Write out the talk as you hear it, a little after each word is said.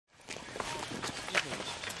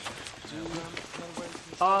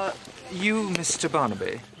Are you Mr.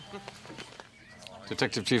 Barnaby?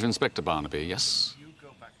 Detective Chief Inspector Barnaby, yes?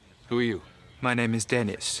 Who are you? My name is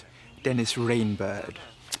Dennis. Dennis Rainbird.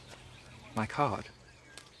 My card.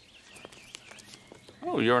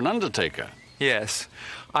 Oh, you're an Undertaker. Yes.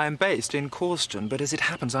 I am based in Causton, but as it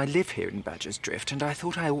happens, I live here in Badger's Drift, and I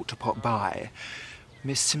thought I ought to pop by.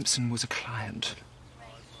 Miss Simpson was a client.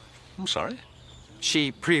 I'm sorry?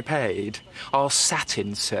 She prepaid our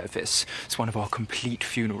satin service. It's one of our complete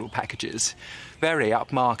funeral packages. Very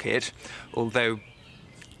upmarket, although,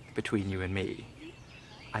 between you and me,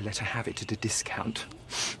 I let her have it at a discount.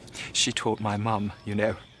 She taught my mum, you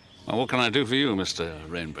know. Well, what can I do for you, Mr.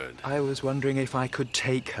 Rainbird? I was wondering if I could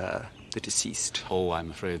take her, the deceased. Oh,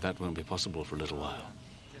 I'm afraid that won't be possible for a little while.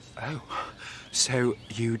 Oh, so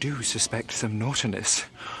you do suspect some naughtiness.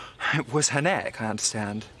 It was her neck, I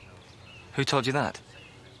understand. Who told you that?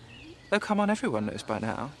 Oh, come on, everyone knows by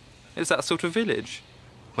now. It's that sort of village.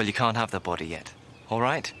 Well, you can't have the body yet, all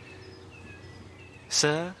right?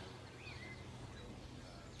 Sir?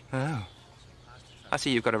 Oh. I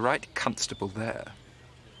see you've got a right constable there.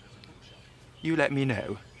 You let me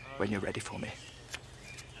know when you're ready for me.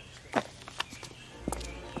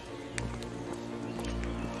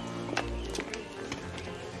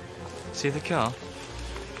 See the car?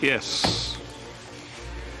 Yes.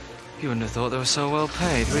 You wouldn't have thought they were so well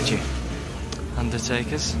paid, would you?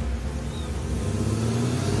 Undertakers.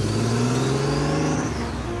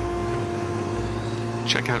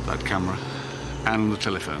 Check out that camera and the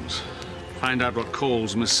telephones. Find out what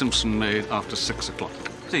calls Miss Simpson made after 6 o'clock.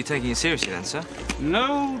 So you're taking it seriously then, sir?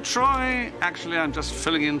 No, Troy. Actually, I'm just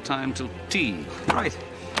filling in time till tea. Right.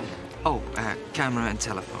 Oh, camera and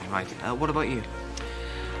telephone, right. What about you?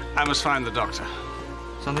 I must find the doctor.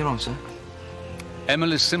 Something wrong, sir?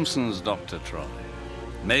 Emily Simpson's doctor, Troy.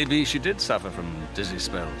 Maybe she did suffer from dizzy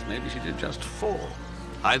spells. Maybe she did just fall.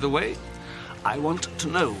 Either way, I want to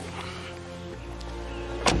know.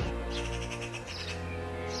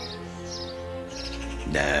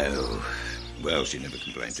 No. Well, she never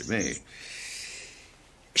complained to me.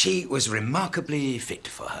 She was remarkably fit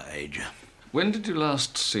for her age. When did you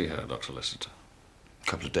last see her, Dr. Lessiter? A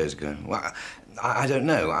couple of days ago. Well, I don't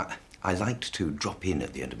know. I liked to drop in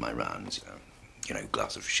at the end of my rounds. You know,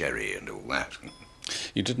 glass of sherry and all that.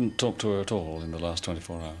 You didn't talk to her at all in the last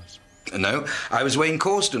 24 hours? No, I was away in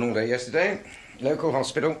Causton all day yesterday. Local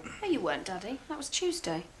hospital. No, you weren't, Daddy. That was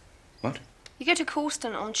Tuesday. What? You go to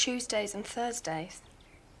Causton on Tuesdays and Thursdays.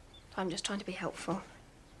 I'm just trying to be helpful.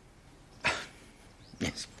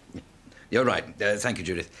 Yes. You're right. Thank you,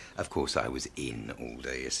 Judith. Of course, I was in all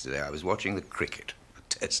day yesterday. I was watching the cricket, a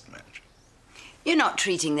test match. You're not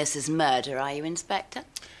treating this as murder, are you, Inspector?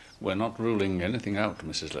 We're not ruling anything out,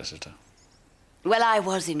 Mrs. Lessiter. Well, I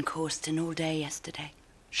was in Causton all day yesterday.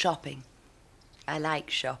 Shopping. I like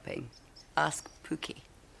shopping. Ask Pookie.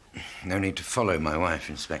 No need to follow my wife,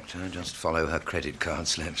 Inspector. Just follow her credit card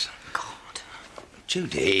slips. God.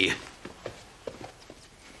 Judy.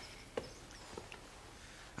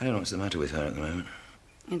 I don't know what's the matter with her at the moment.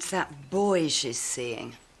 It's that boy she's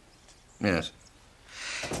seeing. Yes.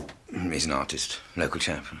 He's an artist, local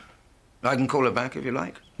chap. I can call her back if you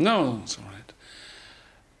like. No, that's all right.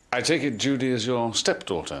 I take it Judy is your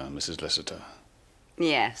stepdaughter, Mrs. Lessiter.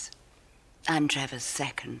 Yes. I'm Trevor's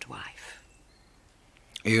second wife.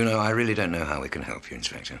 You know, I really don't know how we can help you,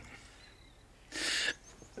 Inspector.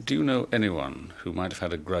 Do you know anyone who might have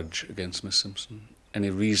had a grudge against Miss Simpson?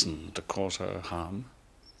 Any reason to cause her harm?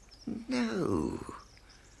 No.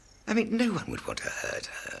 I mean, no one would want to hurt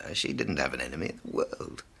her. She didn't have an enemy in the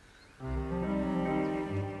world.